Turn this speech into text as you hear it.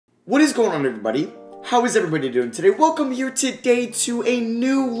What is going on, everybody? How is everybody doing today? Welcome here today to a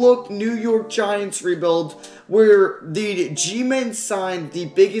new look New York Giants rebuild where the G-Men signed the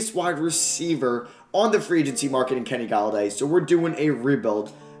biggest wide receiver on the free agency market in Kenny Golladay. So we're doing a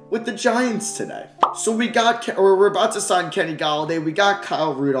rebuild with the Giants today. So we're about to sign Kenny Golladay. We got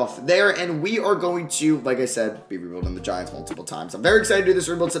Kyle Rudolph there, and we are going to, like I said, be rebuilding the Giants multiple times. I'm very excited to do this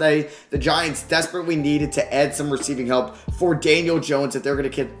rebuild today. The Giants desperately needed to add some receiving help for Daniel Jones if they're going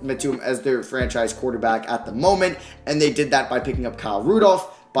to commit to him as their franchise quarterback at the moment, and they did that by picking up Kyle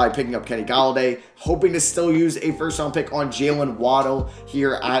Rudolph, by picking up Kenny Golladay, hoping to still use a first-round pick on Jalen Waddle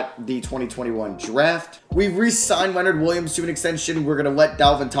here at the 2021 draft. We re-signed Leonard Williams to an extension. We're going to let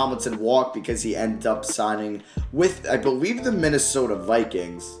Dalvin Tomlinson walk because he ended up signing with, I believe, the Minnesota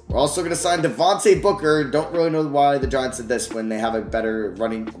Vikings. We're also going to sign Devontae Booker. Don't really know why the Giants did this when they have a better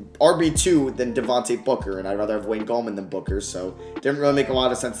running RB2 than Devontae Booker, and I'd rather have Wayne Gallman than Booker, so it didn't really make a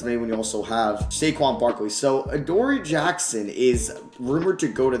lot of sense to me when you also have Saquon Barkley. So Adoree Jackson is rumored to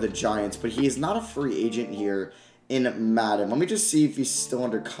go to the Giants, but he is not a free agent here in Madden. Let me just see if he's still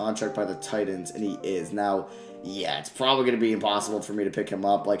under contract by the Titans, and he is. Now, yeah, it's probably going to be impossible for me to pick him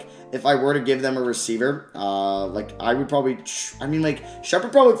up. Like, if I were to give them a receiver, I would probably,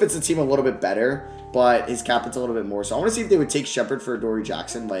 Shepard probably fits the team a little bit better, but his cap hits a little bit more. So I want to see if they would take Shepard for Adoree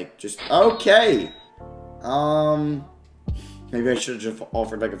Jackson. Like, just, okay. Maybe I should have just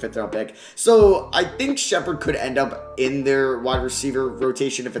offered like a 5th round pick. So I think Shepard could end up in their wide receiver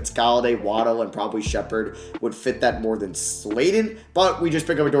rotation if it's Golladay, Waddle, and probably Shepard would fit that more than Slayton. But we just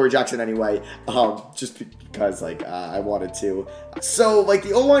pick up Adoree Jackson anyway, just because like I wanted to. So like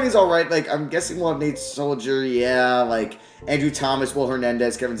the O-line is all right. Like I'm guessing we'll have Nate Soldier, yeah, like Andrew Thomas, Will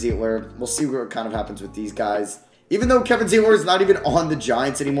Hernandez, Kevin Zeitler. We'll see what kind of happens with these guys. Even though Kevin Zeitler is not even on the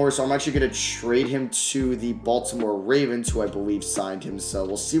Giants anymore, so I'm actually going to trade him to the Baltimore Ravens, who I believe signed him. So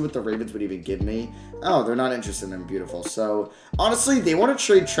we'll see what the Ravens would even give me. Oh, they're not interested in him. Beautiful. So honestly, they want to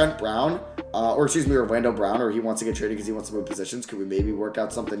trade Trent Brown, Orlando Brown, or he wants to get traded because he wants to move positions. Could we maybe work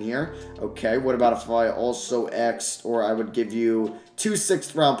out something here? Okay, what about if I also X'd, or I would give you 2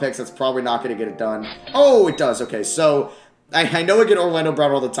 6th round picks? That's probably not going to get it done. Oh, it does. Okay, so I know I get Orlando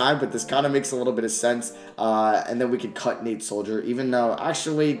Brown all the time, but this kind of makes a little bit of sense. And then we could cut Nate Soldier, even though,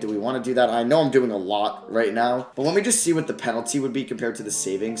 actually, do we want to do that? I know I'm doing a lot right now, but let me just see what the penalty would be compared to the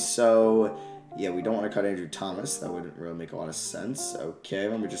savings. So, yeah, we don't want to cut Andrew Thomas. That wouldn't really make a lot of sense. Okay,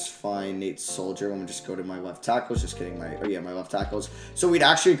 let me just find Nate Soldier. Let me just go to my left tackles. Just kidding, my left tackles. So we'd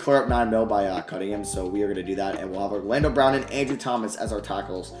actually clear up 9 mil by cutting him. So we are going to do that, and we'll have Orlando Brown and Andrew Thomas as our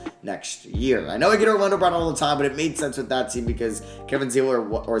tackles next year. I know I get Orlando Brown all the time, but it made sense with that team because Kevin Zeitler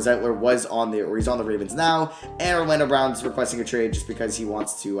was on there, or he's on the Ravens now, and Orlando Brown's requesting a trade just because he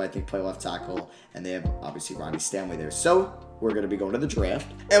wants to, I think, play left tackle, and they have obviously Ronnie Stanley there. So we're going to be going to the draft.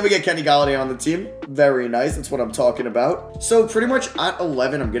 And we get Kenny Golladay on the team. Very nice. That's what I'm talking about. So pretty much at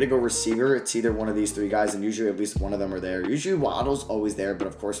 11, I'm going to go receiver. It's either one of these 3 guys, and usually at least one of them are there. Usually Waddle's always there, but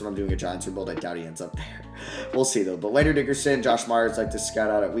of course when I'm doing a Giants rebuild, I doubt he ends up there. We'll see though. But Landry Dickerson, Josh Myers like to scout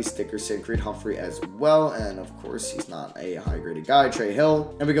out at least Dickerson, Creed Humphrey as well. And of course, he's not a high-graded guy. Trey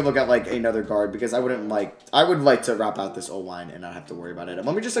Hill. And we can look at like another guard because I would like to wrap out this O-line and not have to worry about it. And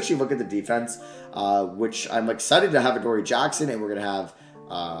let me just actually look at the defense, which I'm excited to have Adoree Jackson, and we're going to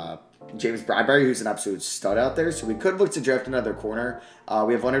have James Bradbury, who's an absolute stud out there. So we could look to draft another corner.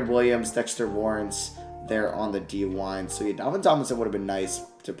 We have Leonard Williams, Dexter Lawrence there on the D-line. So yeah, Dalvin Tomlinson would have been nice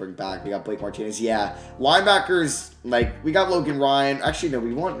to bring back. We got Blake Martinez. Yeah, linebackers, like, we got Logan Ryan. Actually, no,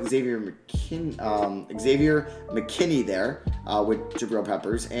 we want Xavier McKinney there with Jabril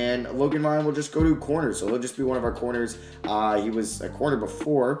Peppers. And Logan Ryan will just go to corner. So he'll just be one of our corners. He was a corner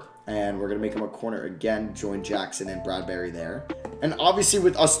before, and we're going to make him a corner again. Join Jackson and Bradbury there. And obviously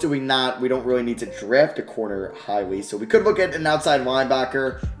with us doing that, we don't really need to draft a corner highly. So we could look at an outside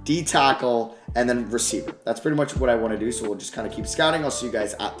linebacker, D-tackle, and then receiver. That's pretty much what I want to do. So we'll just kind of keep scouting. I'll see you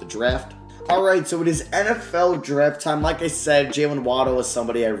guys at the draft. All right, so it is NFL draft time. Like I said, Jalen Waddle is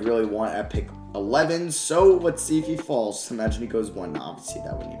somebody I really want at pick 11. So let's see if he falls. Imagine he goes 1. No, obviously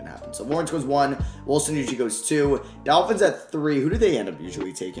that wouldn't even happen. So Lawrence goes 1. Wilson usually goes 2. Dolphins at 3. Who do they end up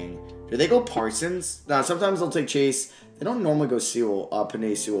usually taking? Do they go Parsons? No, sometimes they'll take Chase. They don't normally go Sewell,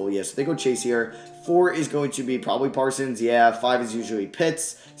 Panay Sewell. Yeah, so they go Chase here. 4 is going to be probably Parsons. Yeah, 5 is usually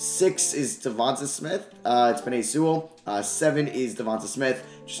Pitts. 6 is Devonta Smith. It's Panay Sewell. 7 is Devonta Smith.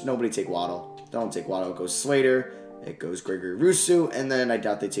 Just nobody take Waddle. Don't take Waddle. It goes Slater. It goes Gregory Rousseau. And then I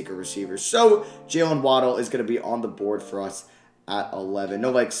doubt they take a receiver. So Jalen Waddle is going to be on the board for us at 11.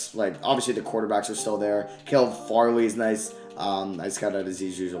 No, like obviously the quarterbacks are still there. Caleb Farley is nice. I just got out as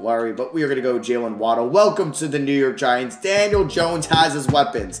usual worry, but we are going to go Jalen Waddle. Welcome to the New York Giants. Daniel Jones has his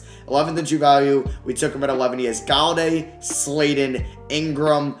weapons. 11th in true value. We took him at 11. He has Golladay, Slayton,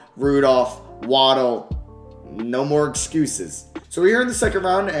 Ingram, Rudolph, Waddle. No more excuses. So we're here in the second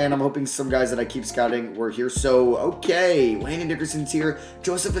round, and I'm hoping some guys that I keep scouting were here. So, okay, Landon Dickerson's here.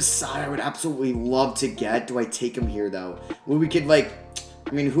 Joseph Asai, I would absolutely love to get. Do I take him here, though? Well, we could, like,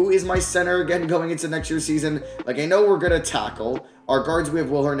 I mean, who is my center again going into next year's season? Like, I know we're going to tackle. Our guards, we have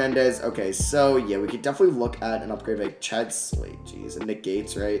Will Hernandez. Okay, so, yeah, we could definitely look at an upgrade like Chad Slade, geez, and Nick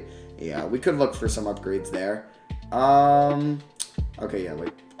Gates, right? Yeah, we could look for some upgrades there. Okay, yeah,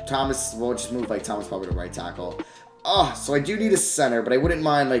 like, Thomas, we'll just move, like, Thomas probably to right tackle. So I do need a center, but I wouldn't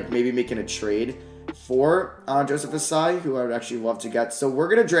mind, like, maybe making a trade for Joseph Asai, who I would actually love to get. So we're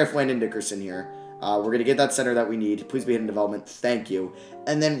going to draft Landon Dickerson here. We're going to get that center that we need. Please be hidden development. Thank you.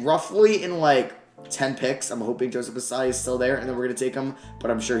 And then roughly in, like, 10 picks, I'm hoping Joseph Asai is still there, and then we're going to take him. But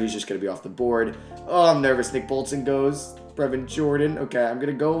I'm sure he's just going to be off the board. Oh, I'm nervous. Nick Bolton goes. Brevin Jordan. Okay, I'm going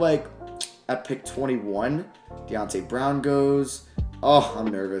to go, like, at pick 21. Deontay Brown goes. Oh, I'm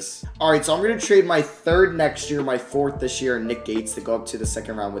nervous. All right, so I'm going to trade my third next year, my fourth this year, and Nick Gates to go up to the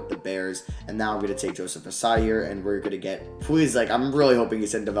second round with the Bears. And now I'm going to take Joseph Asai here, and we're going to get, please, like, I'm really hoping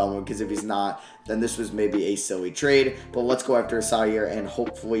he's in development, because if he's not, then this was maybe a silly trade. But let's go after Asai here, and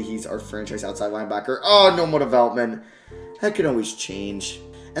hopefully he's our franchise outside linebacker. Oh, no more development. That could always change.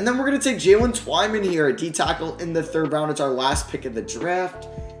 And then we're going to take Jalen Twyman here, a D-tackle in the third round. It's our last pick of the draft.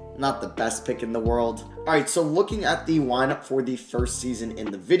 Not the best pick in the world. Alright, so looking at the lineup for the first season in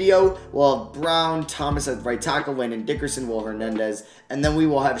the video, we'll have Brown, Thomas at right tackle, Landon Dickerson, Will Hernandez, and then we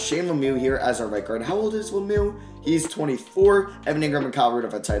will have Shane Lemieux here as our right guard. How old is Lemieux? He's 24. Evan Ingram and Kyle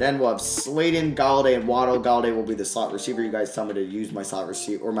Rudolph at tight end. We'll have Slayton, Golladay, and Waddle. Golladay will be the slot receiver. You guys tell me to use my slot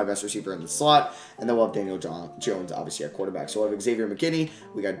receiver or my best receiver in the slot. And then we'll have Daniel Jones, obviously, at quarterback. So we'll have Xavier McKinney.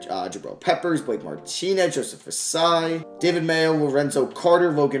 We got Jabril Peppers, Blake Martinez, Joseph Asai, David Mayo, Lorenzo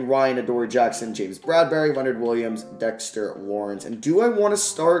Carter, Logan Ryan, Adoree Jackson, James Bradbury, Leonard Williams, Dexter Lawrence. And do I want to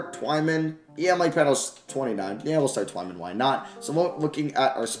start Twyman? Yeah, Mike Pennell's 29. Yeah, we'll start Twyman. Why not? So looking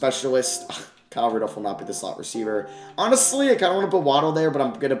at our specialist, Kyle Rudolph will not be the slot receiver. Honestly, I kind of want to put Waddle there, but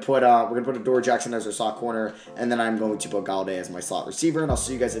I'm gonna put we're gonna put Adoree Jackson as our slot corner, and then I'm going to put Golladay as my slot receiver. And I'll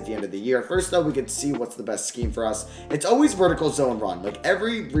see you guys at the end of the year. First, though, we can see what's the best scheme for us. It's always vertical zone run. Like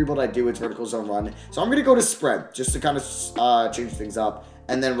every rebuild I do, it's vertical zone run. So I'm gonna go to spread just to kind of change things up,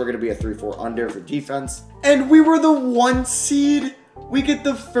 and then we're gonna be a 3-4 under for defense. And we were the 1 seed. We get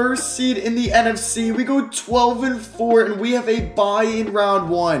the first seed in the NFC. We go 12-4, and we have a bye in round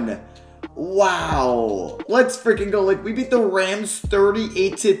 1. Wow. Let's freaking go. Like, we beat the Rams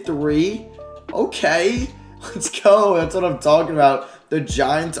 38-3. Okay. Let's go. That's what I'm talking about. The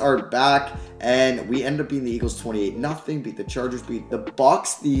Giants are back, and we end up beating the Eagles 28-0. Beat the Chargers, beat the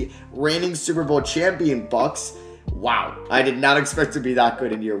Bucks, the reigning Super Bowl champion Bucks. Wow, I did not expect to be that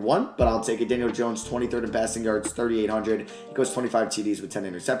good in year 1, but I'll take it. Daniel Jones, 23rd in passing yards, 3,800. He goes 25 TDs with 10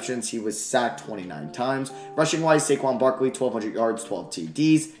 interceptions. He was sacked 29 times. Rushing-wise, Saquon Barkley, 1,200 yards, 12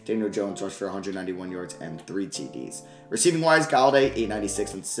 TDs. Daniel Jones rushed for 191 yards and 3 TDs. Receiving-wise, Golladay,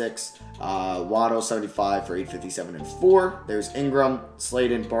 896 and 6. Waddle, 75 for 857 and 4. There's Ingram,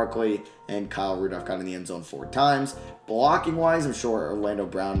 Slayton, Barkley, and Kyle Rudolph got in the end zone 4 times. Blocking-wise, I'm sure Orlando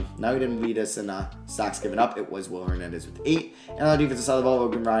Brown. Now he didn't lead us in sacks given up. It was Will Hernandez with 8. And on the defensive side of the ball,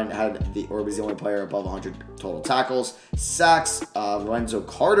 Logan Ryan was the only player above 100 total tackles. Sacks, Lorenzo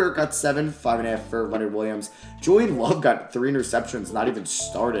Carter got 7, 5.5 for Leonard Williams. Julian Love got 3 interceptions, not even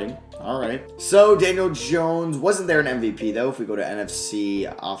starting. All right. So Daniel Jones wasn't there in MVP, though. If we go to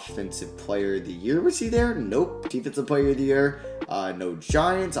NFC Offensive Player of the Year, was he there? Nope. Defensive Player of the Year. No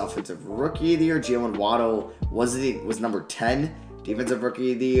Giants. Offensive Rookie of the Year. Jalen Waddle was number 10. Defensive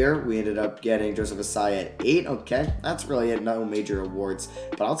Rookie of the Year. We ended up getting Joseph Asai at 8. Okay. That's really it. No major awards.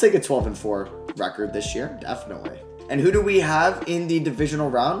 But I'll take a 12-4 record this year. Definitely. And who do we have in the divisional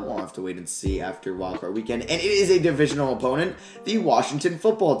round? We'll have to wait and see after Wildcard Weekend. And it is a divisional opponent, the Washington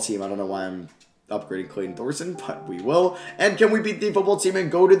football team. I don't know why I'm upgrading Clayton Thorson, but we will. And can we beat the football team and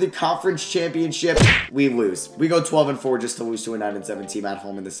go to the conference championship? We lose. We go 12-4 just to lose to a 9-7 team at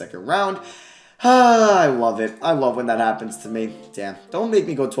home in the second round. I love it. I love when that happens to me. Damn. Don't make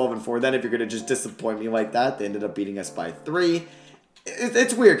me go 12-4 then if you're going to just disappoint me like that. They ended up beating us by 3.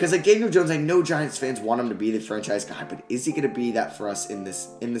 It's weird because like Daniel Jones, I know Giants fans want him to be the franchise guy, but is he going to be that for us in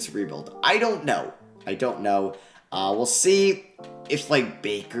this rebuild? I don't know. We'll see if like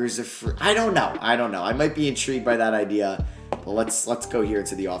Baker's a free. I don't know. I might be intrigued by that idea, but let's go here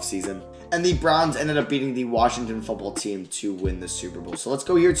to the offseason. And the Browns ended up beating the Washington football team to win the Super Bowl. So let's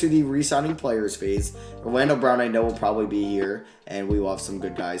go here to the re-signing players phase. Orlando Brown, I know, will probably be here, and we will have some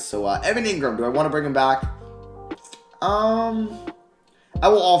good guys. So Evan Ingram, do I want to bring him back? I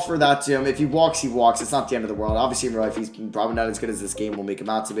will offer that to him. If he walks, he walks. It's not the end of the world. Obviously, in real life, he's probably not as good as this game will make him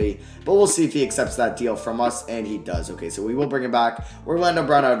out to be. But we'll see if he accepts that deal from us, and he does. Okay, so we will bring him back. Orlando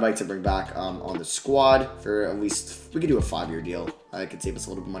Brown, I would like to bring back on the squad for at least, we could do a 5-year deal. It could save us a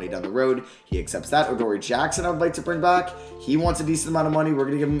little bit of money down the road. He accepts that. Adoree Jackson, I would like to bring back. He wants a decent amount of money. We're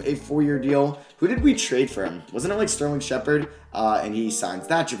going to give him a 4-year deal. Who did we trade for him? Wasn't it like Sterling Shepard? And he signs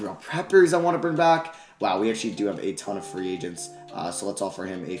that. Jabril Peppers, I want to bring back. Wow, we actually do have a ton of free agents. So let's offer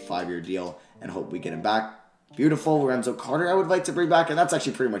him a 5-year deal and hope we get him back. Beautiful. Lorenzo Carter, I would like to bring back. And that's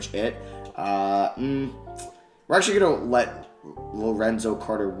actually pretty much it. We're actually going to let Lorenzo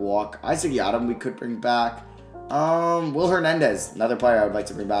Carter walk. Isaac Yiadom we could bring back. Will Hernandez, another player I would like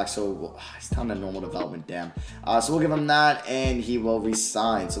to bring back. So he's down to normal development, damn. So we'll give him that, and he will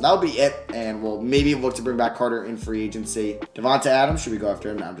resign. So that'll be it, and we'll maybe look to bring back Carter in free agency. Devonta Adams, should we go after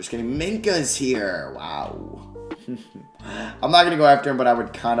him? No, I'm just kidding. Minka's here. Wow. I'm not going to go after him, but I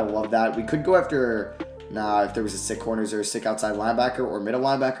would kind of love that. We could go after, nah, if there was a sick corners or a sick outside linebacker or middle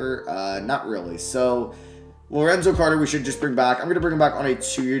linebacker. Not really. So Lorenzo Carter, we should just bring back. I'm going to bring him back on a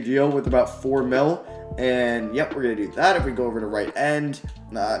 2-year deal with about $4 million. And, yep, we're going to do that. If we go over to right end,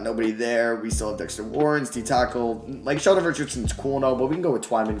 nobody there. We still have Dexter Lawrence, D-tackle. Like, Sheldon Richardson's cool and all, but we can go with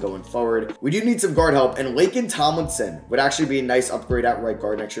Twyman going forward. We do need some guard help, and Laken Tomlinson would actually be a nice upgrade at right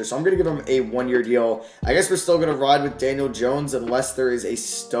guard next year. So I'm going to give him a 1-year deal. I guess we're still going to ride with Daniel Jones unless there is a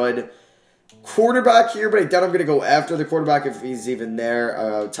stud quarterback here, but I doubt I'm going to go after the quarterback if he's even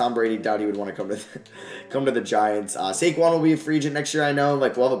there. Tom Brady, doubt he would want to come to the Giants. Saquon will be a free agent next year, I know.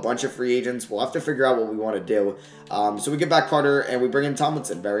 Like, we'll have a bunch of free agents. We'll have to figure out what we want to do. So we get back Carter, and we bring in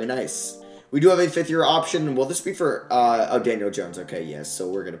Tomlinson. Very nice. We do have a 5th-year option. Will this be for Daniel Jones? Okay, yes. So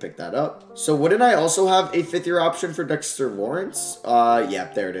we're going to pick that up. So wouldn't I also have a 5th-year option for Dexter Lawrence?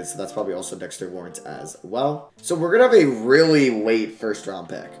 Yeah, there it is. So that's probably also Dexter Lawrence as well. So we're going to have a really late first-round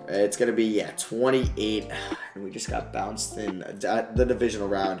pick. It's going to be, yeah, 28. And we just got bounced in the divisional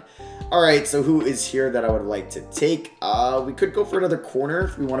round. All right, so who is here that I would like to take? We could go for another corner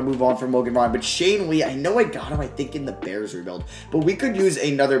if we want to move on from Logan Ryan. But Shane Lee, I know I got him, I think, in the Bears rebuild. But we could use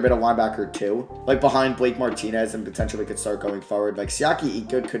another bit of linebacker too, like behind Blake Martinez, and potentially could start going forward. Like Siaki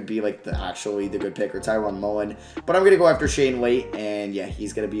Ika could be like the good pick, or Tyron Mullen. But I'm going to go after Shane Lee, and yeah,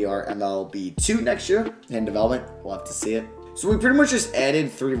 he's going to be our MLB 2 next year in development. We'll have to see it. So we pretty much just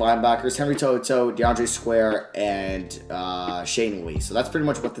added 3 linebackers, Henry Toto, DeAndre Square, and Shane Lee. So that's pretty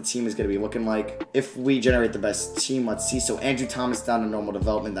much what the team is going to be looking like. If we generate the best team, let's see. So Andrew Thomas down to normal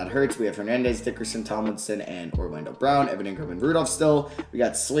development. That hurts. We have Hernandez, Dickerson, Tomlinson, and Orlando Brown. Evan Ingram and Rudolph still. We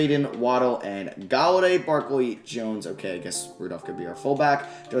got Slayton, Waddle, and Golladay, Barkley, Jones. Okay, I guess Rudolph could be our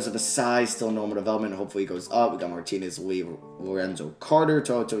fullback. Joseph Asai, still normal development. Hopefully he goes up. We got Martinez, Lee, Lorenzo Carter.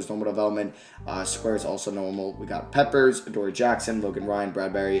 Toto's normal development. Square's also normal. We got Peppers, Adoree Jackson, Logan Ryan,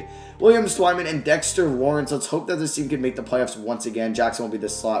 Bradbury, Williams, Twyman, and Dexter Lawrence. Let's hope that this team can make the playoffs once again. Jackson will be the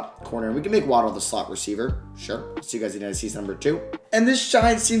slot corner, and we can make Waddle the slot receiver. Sure. See you guys in season number 2. And this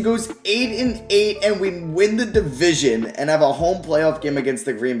Giants team goes 8-8, and we win the division and have a home playoff game against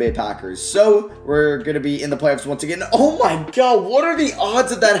the Green Bay Packers. So we're going to be in the playoffs once again. Oh my God, what are the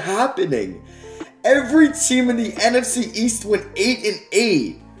odds of that happening? Every team in the NFC East went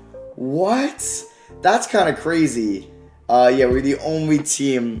 8-8. What? That's kind of crazy. Yeah, we're the only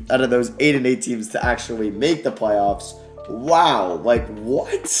team out of those 8-8 teams to actually make the playoffs. Wow, like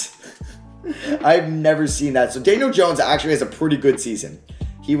what? I've never seen that. So Daniel Jones actually has a pretty good season.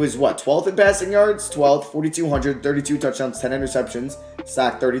 He was, what, 12th in passing yards? 12th, 4,200, 32 touchdowns, 10 interceptions,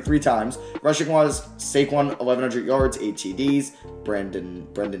 sacked 33 times. Rushing was Saquon, 1,100 yards, 8 TDs.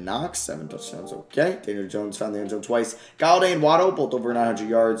 Brendan Knox, 7 touchdowns, okay. Daniel Jones found the end zone twice. Golladay and Waddle, both over 900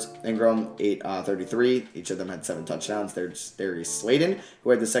 yards. Ingram, 33. Each of them had 7 touchdowns. There's Darius Slayton,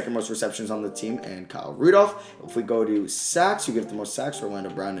 who had the second most receptions on the team, and Kyle Rudolph. If we go to sacks, who give the most sacks? Orlando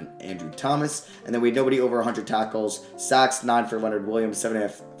Brown and Andrew Thomas. And then we had nobody over 100 tackles. Sacks, 9 for Leonard Williams,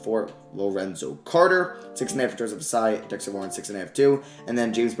 7.5 for Lorenzo Carter, 6.5 for Joseph Asai, Dexter Lawrence, 6.5 too. And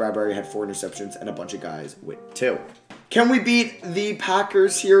then James Bradbury had 4 interceptions, and a bunch of guys with 2. Can we beat the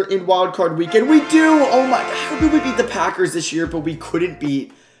Packers here in Wild Card Weekend? We do! Oh my God, how did we beat the Packers this year, but we couldn't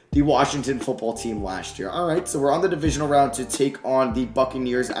beat the Washington football team last year. All right, so we're on the divisional round to take on the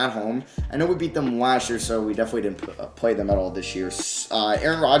Buccaneers at home. I know we beat them last year, so we definitely didn't play them at all this year.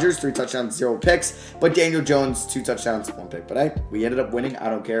 Aaron Rodgers, 3 touchdowns, 0 picks, but Daniel Jones, 2 touchdowns, 1 pick. But hey, we ended up winning. I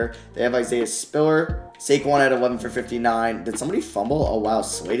don't care. They have Isaiah Spiller. Saquon had 11 for 59. Did somebody fumble? Oh, wow.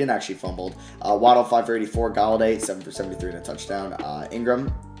 Slayton actually fumbled. Waddle, 5 for 84. Galladay, 7 for 73 and a touchdown.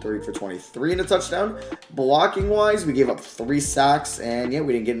 Ingram, 3 for 23 and a touchdown. Blocking-wise, we gave up 3 sacks. And, yeah,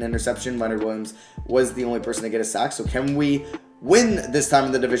 we didn't get an interception. Leonard Williams was the only person to get a sack. So, can we win this time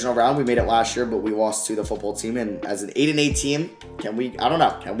in the divisional round? We made it last year, but we lost to the football team. And as an 8-8 team, can we, I don't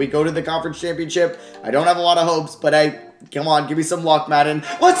know, can we go to the conference championship? I don't have a lot of hopes, but hey, come on, give me some luck, Madden.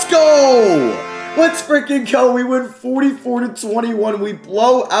 Let's go! Let's freaking go. We win 44-21. We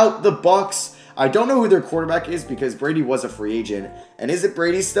blow out the Bucs. I don't know who their quarterback is because Brady was a free agent. And is it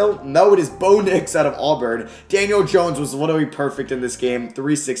Brady still? No, it is Bo Nix out of Auburn. Daniel Jones was literally perfect in this game.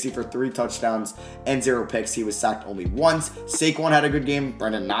 360 for 3 touchdowns and 0 picks. He was sacked only once. Saquon had a good game.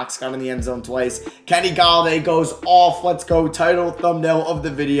 Brendan Knox got in the end zone twice. Kenny Golladay goes off. Let's go. Title thumbnail of the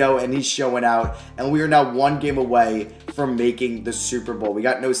video. And he's showing out. And we are now 1 game away from making the Super Bowl. We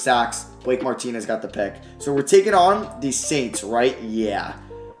got no sacks. Blake Martinez got the pick. So we're taking on the Saints, right? Yeah.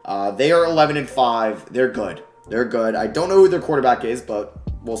 They are 11-5. They're good. They're good. I don't know who their quarterback is, but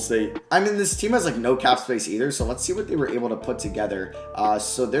we'll see. I mean, this team has like no cap space either, so let's see what they were able to put together.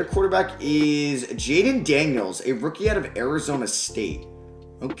 So their quarterback is Jaden Daniels, a rookie out of Arizona State.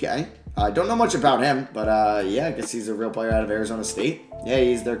 Okay. I don't know much about him, but yeah, I guess he's a real player out of Arizona State. Yeah,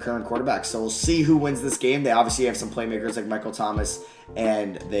 he's their current quarterback. So we'll see who wins this game. They obviously have some playmakers like Michael Thomas,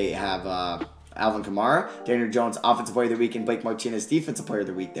 and they have Alvin Kamara. Daniel Jones, Offensive Player of the Week, and Blake Martinez, Defensive Player of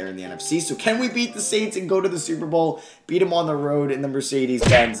the Week there in the NFC. So can we beat the Saints and go to the Super Bowl? Beat them on the road in the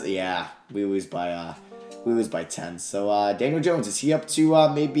Mercedes-Benz? Yeah, we lose by 10. So Daniel Jones, is he up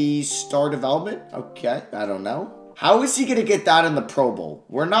to maybe star development? Okay, I don't know. How is he going to get that in the Pro Bowl?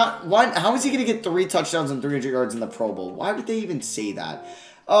 How is he going to get 3 touchdowns and 300 yards in the Pro Bowl? Why would they even say that?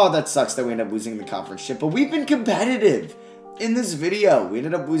 Oh, that sucks that we end up losing the conference ship. But we've been competitive in this video. We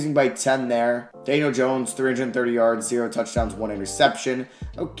ended up losing by 10 there. Daniel Jones, 330 yards, 0 touchdowns, 1 interception.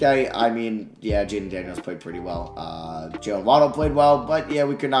 Okay, I mean, yeah, Jaden Daniels played pretty well. Jalen Waddle played well, but yeah,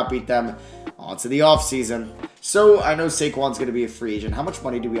 we could not beat them. On to the offseason. So I know Saquon's going to be a free agent. How much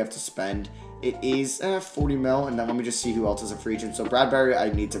money do we have to spend? It is 40 mil, and then let me just see who else is a free agent. So Bradbury,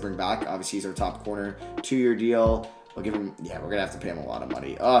 I need to bring back. Obviously, he's our top corner. 2-year deal. We'll give him, yeah, we're going to have to pay him a lot of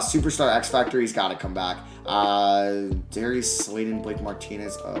money. Superstar X Factor, he's got to come back. Darius Slayton, Blake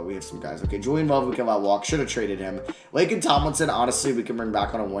Martinez. We have some guys. Okay, Julian Love, we can let walk. Should have traded him. Laken Tomlinson, honestly, we can bring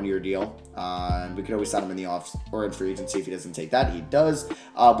back on a 1-year deal. And we could always sign him in the off or in free agency if he doesn't take that. He does.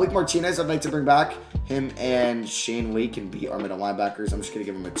 Blake Martinez, I'd like to bring back. Him and Shane Lee can be our middle linebackers. I'm just going to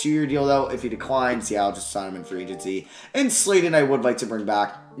give him a 2-year deal, though. If he declines, yeah, I'll just sign him in free agency. And Slayton, I would like to bring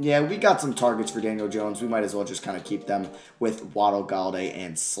back. Yeah, we got some targets for Daniel Jones. We might as well just kind of keep them with Waddle, Golladay,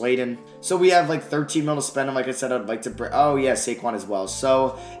 and Slayton. So we have like 13 mil to spend. And like I said, I'd like to bring... Oh, yeah, Saquon as well.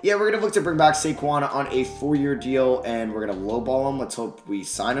 So, yeah, we're going to look to bring back Saquon on a 4-year deal. And we're going to lowball him. Let's hope we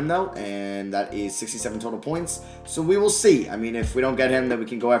sign him, though. And that is 67 total points. So we will see. I mean, if we don't get him, then we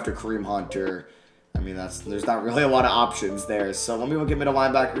can go after Kareem Hunt or... I mean, there's not really a lot of options there. So let me look at middle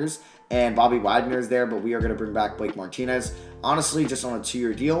linebackers. And Bobby Wagner is there, but we are going to bring back Blake Martinez. Honestly, just on a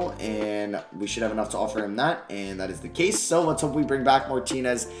 2-year deal, and we should have enough to offer him that, and that is the case. So let's hope we bring back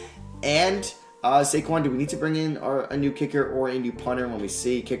Martinez and Saquon. Do we need to bring in a new kicker or a new punter? When we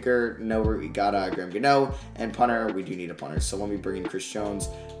see kicker, no, we got Graham Gano, and punter, we do need a punter. So let me bring in Chris Jones,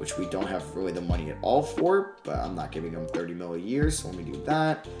 which we don't have really the money at all for, but I'm not giving him 30 mil a year, so let me do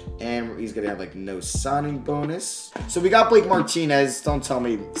that. And he's going to have like no signing bonus. So we got Blake Martinez. Don't tell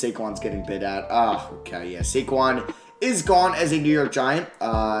me Saquon's getting bid at. Okay, yeah, Saquon is gone as a New York Giant.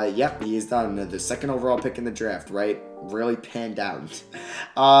 Yep, he is done. The 2nd overall pick in the draft, right? Really panned out.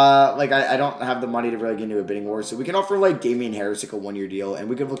 Like, I don't have the money to really get into a bidding war, so we can offer, like, Damian Harris, like, a 1-year deal, and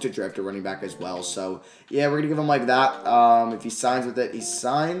we can look to draft a running back as well. So, yeah, we're going to give him like that. If he signs with it, he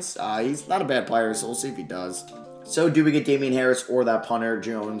signs. He's not a bad player, so we'll see if he does. So, do we get Damian Harris or that punter,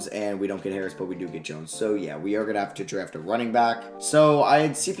 Jones? And we don't get Harris, but we do get Jones. So, yeah, we are going to have to draft a running back. So, I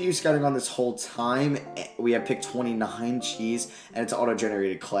had CPU scouting on this whole time. We have pick 29, cheese, and it's an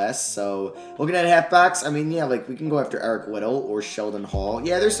auto-generated class. So, looking at halfbacks, I mean, yeah, like, we can go after Eric Little or Sheldon Hall.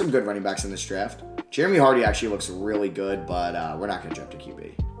 Yeah, there's some good running backs in this draft. Jeremy Hardy actually looks really good, but we're not going to draft a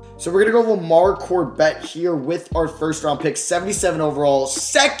QB. So we're going to go Lamar Corbett here with our 1st-round pick, 77 overall,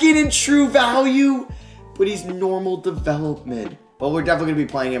 2nd in true value. But he's normal development. but we're definitely going to be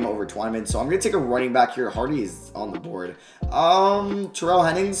playing him over Twyman. So I'm going to take a running back here. Hardy is on the board. Terrell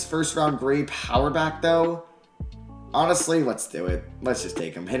Hennings, first round grade power back though. Honestly, let's do it. Let's just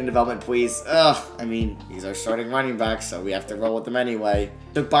take him. Hidden development, please. I mean, he's our starting running back, so we have to roll with him anyway.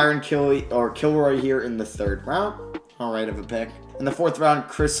 Took Byron Kilroy here in the 3rd round. All right of a pick. In the 4th round,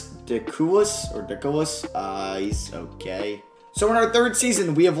 Chris Dicoulis, he's okay. So in our 3rd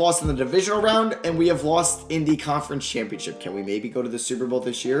season, we have lost in the divisional round, and we have lost in the conference championship. Can we maybe go to the Super Bowl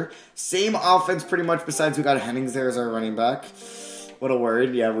this year? Same offense pretty much, besides we got Hennings there as our running back. What a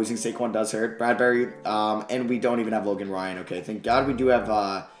word. Yeah, losing Saquon does hurt. Bradbury, and we don't even have Logan Ryan. Okay, thank God we do have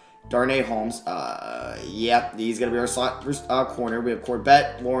Darnay Holmes. Yep, he's going to be our slot corner. We have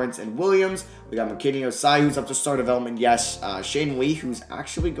Corbett, Lawrence, and Williams. We got McKinney Osai, who's up to start development. Yes, Shane Lee, who's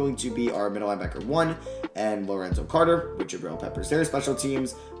actually going to be our middle linebacker 1. And Lorenzo Carter with Jabril Peppers there. Special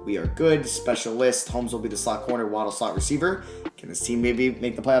teams, we are good. Specialist, Holmes will be the slot corner, Waddle slot receiver. Can this team maybe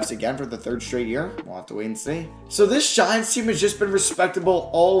make the playoffs again for the 3rd straight year? We'll have to wait and see. So this Giants team has just been respectable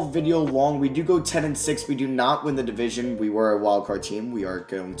all video long. We do go 10-6. We do not win the division. We were a wildcard team. We are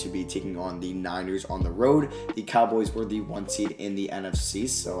going to be taking on the Niners on the road. The Cowboys were the 1 seed in the NFC,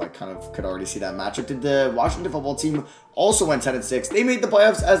 so I kind of could already see that matchup. Did the Washington football team also went 10-6? They made the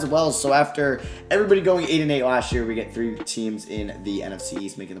playoffs as well. So after everybody going 8-8 last year, we get 3 teams in the NFC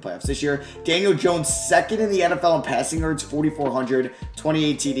East making the playoffs this year. Daniel Jones, 2nd in the NFL in passing yards, 4,400,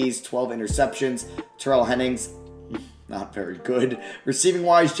 28 TDs, 12 interceptions. Terrell Hennings, not very good. Receiving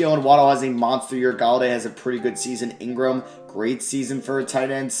wise, Jalen Waddle has a monster year. Golladay has a pretty good season. Ingram, great season for a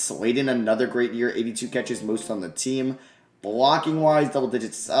tight end. Slayton, another great year, 82 catches, most on the team. Blocking wise, double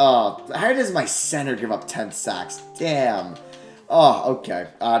digits. How does my center give up 10 sacks? Damn. Oh, okay.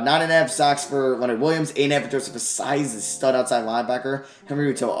 9.5 sacks for Leonard Williams. 8.5 for Joseph Asai, the stud outside linebacker.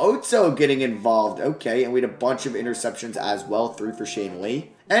 Henry Oto getting involved. Okay, and we had a bunch of interceptions as well. 3 for Shane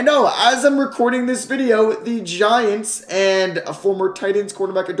Lee. And as I'm recording this video, the Giants and a former Titans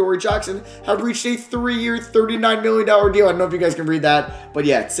cornerback Adoree Jackson have reached a 3-year, $39 million deal. I don't know if you guys can read that, but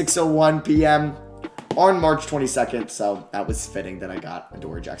yeah, it's 6:01 p.m. on March 22nd, so that was fitting that I got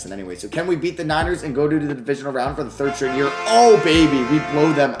Adoree Jackson anyway. So can we beat the Niners and go to the divisional round for the 3rd straight year? Oh, baby, we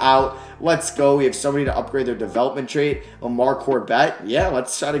blow them out. Let's go. We have somebody to upgrade their development trait. Lamar Corbett. Yeah,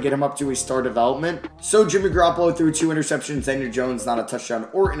 let's try to get him up to a star development. So Jimmy Garoppolo threw 2 interceptions. Daniel Jones, not a touchdown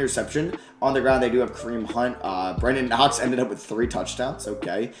or interception. On the ground, they do have Kareem Hunt. Brandon Knox ended up with 3 touchdowns.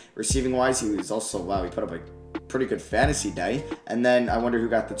 Okay. Receiving wise, he was also, wow, he put up a pretty good fantasy day. And then I wonder who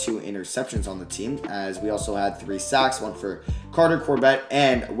got the 2 interceptions on the team, as we also had 3 sacks, 1 for Carter, Corbett,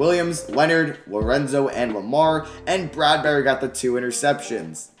 and Williams, Leonard, Lorenzo, and Lamar, and Bradbury got the 2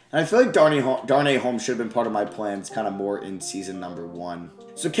 interceptions. And I feel like Darnay Holmes should have been part of my plans kind of more in season number 1.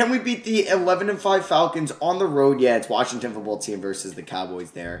 So can we beat the 11-5 Falcons on the road? Yeah, it's Washington football team versus the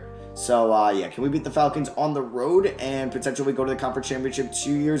Cowboys there. So, yeah, can we beat the Falcons on the road and potentially go to the conference championship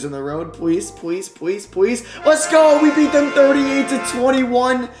 2 years on the road? Please, please, please, please. Let's go. We beat them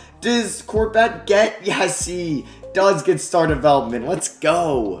 38-21. Does Corbett get? Yes, he does get star development. Let's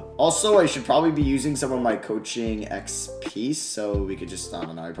go. Also, I should probably be using some of my coaching XP, so we could just, I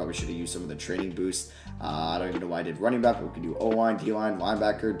don't know, I probably should have used some of the training boosts. I don't even know why I did running back, but we could do O-line, D-line,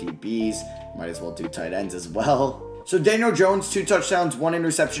 linebacker, DBs. Might as well do tight ends as well. So Daniel Jones, 2 touchdowns, 1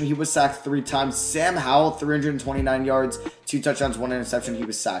 interception. He was sacked 3 times. Sam Howell, 329 yards, 2 touchdowns, 1 interception. He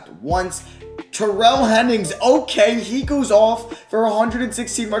was sacked once. Terrell Hennings, okay, he goes off for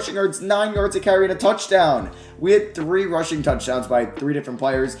 116 rushing yards, 9 yards a carry, and a touchdown. We had 3 rushing touchdowns by 3 different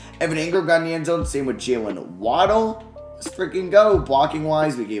players. Evan Ingram got in the end zone. Same with Jalen Waddle. Let's freaking go. Blocking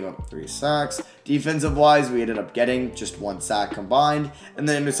wise, we gave up 3 sacks. Defensive wise, we ended up getting just 1 sack combined. And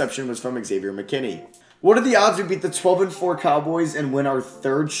the interception was from Xavier McKinney. What are the odds we beat the 12-4 Cowboys and win our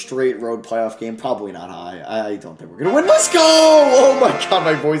 3rd straight road playoff game? Probably not high. I don't think we're going to win. Let's go! Oh my God,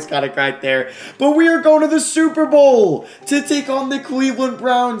 my voice kind of cracked there. But we are going to the Super Bowl to take on the Cleveland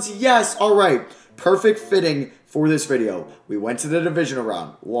Browns. Yes, all right. Perfect fitting for this video. We went to the divisional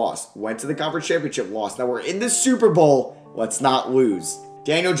round, lost. Went to the conference championship, lost. Now we're in the Super Bowl. Let's not lose.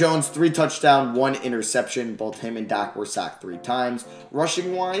 Daniel Jones, 3 touchdowns, 1 interception. Both him and Dak were sacked 3 times.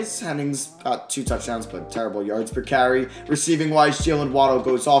 Rushing-wise, Hennings got 2 touchdowns, but terrible yards per carry. Receiving-wise, Jalen Waddle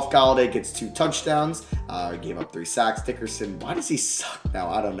goes off. Golladay gets 2 touchdowns. Gave up 3 sacks. Dickerson, why does he suck now?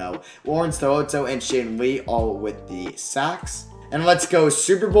 I don't know. Lawrence Oto and Shane Lee all with the sacks. And let's go.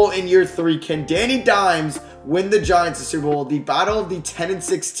 Super Bowl in year 3. Can Danny Dimes win the Giants the Super Bowl? The battle of the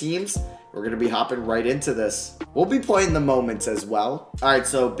 10-6 teams. we're going to be hopping right into this. We'll be playing the moments as well. All right,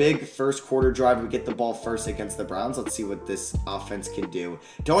 so big first quarter drive. We get the ball first against the Browns. Let's see what this offense can do.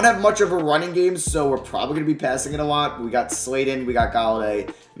 Don't have much of a running game, so we're probably going to be passing it a lot. We got Slayton, we got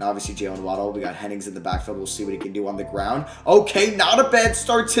Golladay, and obviously Jalen Waddle. We got Hennings in the backfield. We'll see what he can do on the ground. Okay, not a bad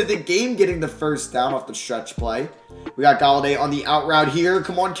start to the game, getting the first down off the stretch play. We got Golladay on the out route here.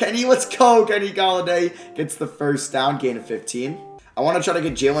 Come on, Kenny. Let's go. Kenny Golladay gets the first down, gain of 15. I want to try to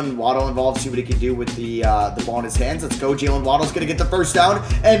get Jalen Waddle involved, see what he can do with the ball in his hands. Let's go. Jalen Waddle's going to get the first down.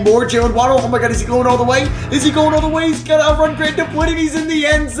 And more Jalen Waddle. Oh, my God. Is he going all the way? Is he going all the way? He's got to outrun Grant Duplantis. He's in the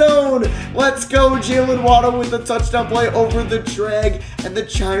end zone. Let's go. Jalen Waddle with the touchdown play over the drag. And the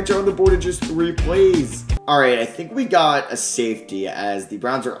Giants are on the board in just 3 plays. All right, I think we got a safety as the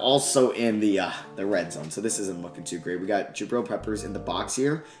Browns are also in the red zone. So this isn't looking too great. We got Jabril Peppers in the box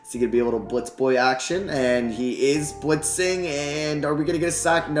here. Is he going to be able to blitz boy action? And he is blitzing. And are we going to get a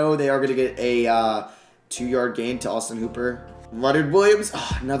sack? No, they are going to get a 2-yard gain to Austin Hooper. Leonard Williams.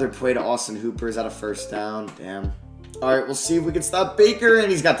 Oh, another play to Austin Hooper. Is that a first down? Damn. All right, we'll see if we can stop Baker.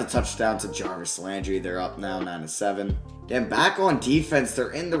 And he's got the touchdown to Jarvis Landry. They're up now 9-7. Damn, back on defense.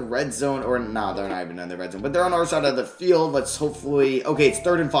 They're in the red zone. Or, no, they're not even in the red zone. But they're on our side of the field. Let's hopefully... Okay, it's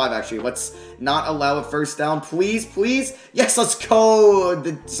 3rd and 5, actually. Let's not allow a first down. Please, please. Yes, let's go.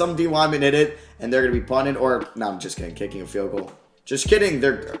 Some D lineman hit it. And they're going to be punting. Or, no, I'm just kidding. Kicking a field goal. Just kidding.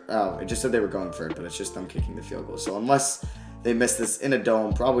 Oh, it just said they were going for it. But it's just them kicking the field goal. So, unless they miss this in a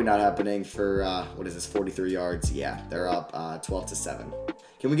dome, probably not happening for, what is this, 43 yards. Yeah, they're up 12-7.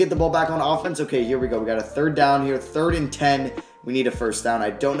 Can we get the ball back on offense? Okay, here we go. We got a 3rd down here. 3rd and 10. We need a first down. I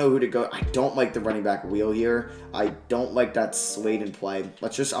don't know who to go. I don't like the running back wheel here. I don't like that Slayton play.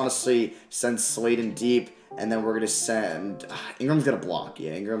 Let's just honestly send Slayton deep. And then we're going to send... Ingram's going to block.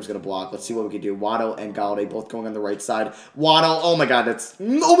 Yeah, Ingram's going to block. Let's see what we can do. Waddle and Golladay both going on the right side. Waddle. Oh, my God.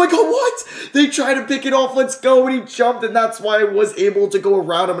 Oh, my God. What? They tried to pick it off. Let's go. And he jumped. And that's why I was able to go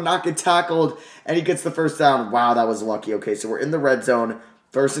around him and not get tackled. And he gets the first down. Wow, that was lucky. Okay, so we're in the red zone.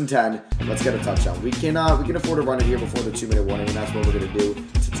 1st and 10. Let's get a touchdown. We can afford to run it here before the 2-minute warning, and that's what we're going to do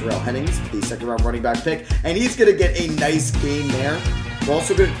to Terrell Hennings, the 2nd-round running back pick. And he's going to get a nice gain there. We're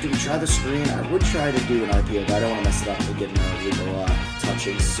also going to... Do we try the screen? I would try to do an RPO, but I don't want to mess it up and get an illegal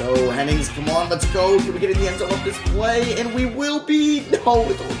touching. So, Hennings, come on, let's go. Can we get in the end zone of this play? And we will be... No,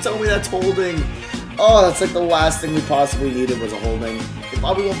 don't tell me that's holding. Oh, that's like the last thing we possibly needed was a holding. It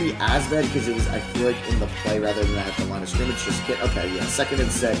probably won't be as bad because it was, I feel like, in the play rather than at the line of scrimmage. Just get, okay, yeah, 2nd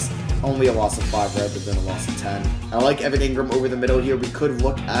and 6. Only a loss of 5 rather than a loss of 10. I like Evan Ingram over the middle here. We could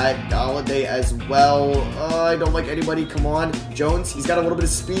look at Golladay as well. I don't like anybody. Come on. Jones, he's got a little bit of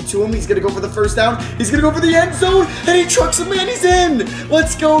speed to him. He's going to go for the first down. He's going to go for the end zone. And he trucks him, man. He's in.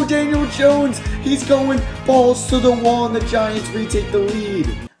 Let's go, Daniel Jones. He's going balls to the wall, and the Giants retake the lead.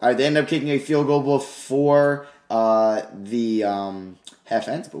 All right, they end up kicking a field goal before the half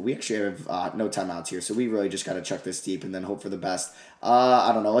ends, but we actually have no timeouts here, so we really just got to chuck this deep and then hope for the best.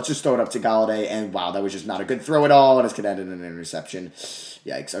 I don't know. Let's just throw it up to Golladay, and wow, that was just not a good throw at all, and it's going to end in an interception.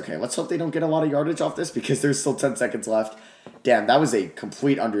 Yikes. Okay, let's hope they don't get a lot of yardage off this because there's still 10 seconds left. Damn, that was a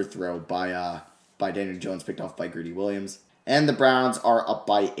complete underthrow by Daniel Jones, picked off by Greedy Williams. And the Browns are up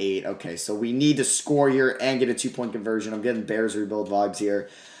by 8. Okay, so we need to score here and get a 2-point conversion. I'm getting Bears rebuild vibes here.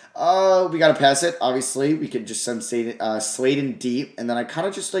 We got to pass it, obviously. We could just send Slayton deep. And then I kind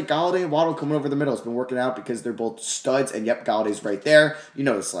of just like Golladay and Waddle coming over the middle. It's been working out because they're both studs. And yep, Galladay's right there. You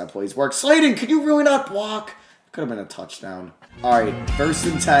know the slide plays work. Slayton, could you really not block? Could have been a touchdown. All right,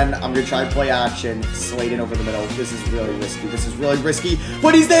 1st and 10. I'm going to try and play action. Slayton over the middle. This is really risky. This is really risky.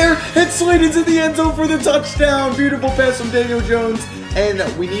 But he's there. And Slayton's in the end zone for the touchdown. Beautiful pass from Daniel Jones. And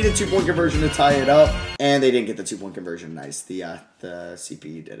we need a 2-point conversion to tie it up. And they didn't get the 2-point conversion. Nice. The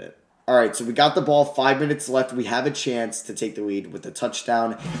CPU did it. All right, so we got the ball. 5 minutes left. We have a chance to take the lead with a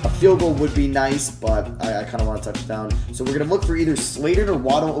touchdown. A field goal would be nice, but I kind of want a touchdown. So we're going to look for either Slayton or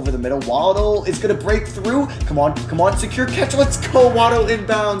Waddle over the middle. Waddle is going to break through. Come on, come on. Secure catch. Let's go. Waddle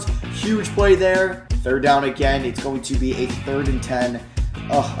inbounds. Huge play there. 3rd down again. It's going to be a 3rd and 10.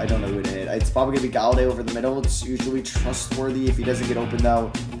 Oh, I don't know who to hit. It's probably going to be Golladay over the middle. It's usually trustworthy. If he doesn't get open, though,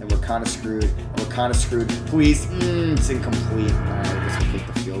 then we're kind of screwed. Please. It's incomplete. All right, I guess we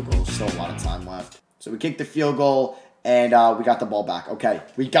kicked the field goal. Still a lot of time left. So we kicked the field goal, and we got the ball back. Okay,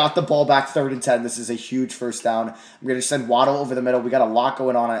 we got the ball back, 3rd and 10. This is a huge first down. I'm going to send Waddle over the middle. We got a lot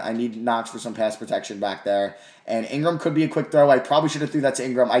going on. I need Knox for some pass protection back there. And Ingram could be a quick throw. I probably should have threw that to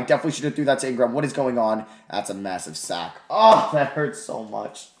Ingram. I definitely should have threw that to Ingram. What is going on? That's a massive sack. Oh, that hurts so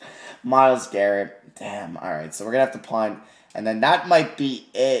much. Myles Garrett. Damn. All right, so we're going to have to punt. And then that might be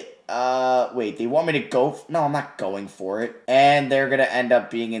it. Wait, they want me to go? No, I'm not going for it. And they're going to end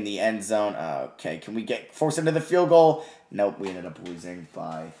up being in the end zone. Okay, can we get forced into the field goal? Nope, we ended up losing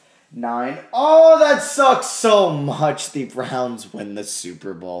by 9. Oh, that sucks so much. The Browns win the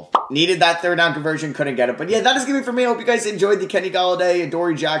Super Bowl. Needed that third down conversion, couldn't get it. But yeah, that is going to be for me. I hope you guys enjoyed the Kenny Golladay,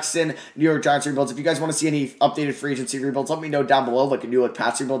 Adoree Jackson, New York Giants rebuilds. If you guys want to see any updated free agency rebuilds, let me know down below. Like a new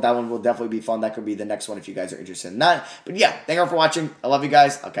pass rebuild, that one will definitely be fun. That could be the next one if you guys are interested in that. But yeah, thank you all for watching. I love you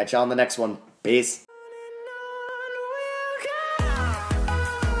guys. I'll catch you all on the next one. Peace.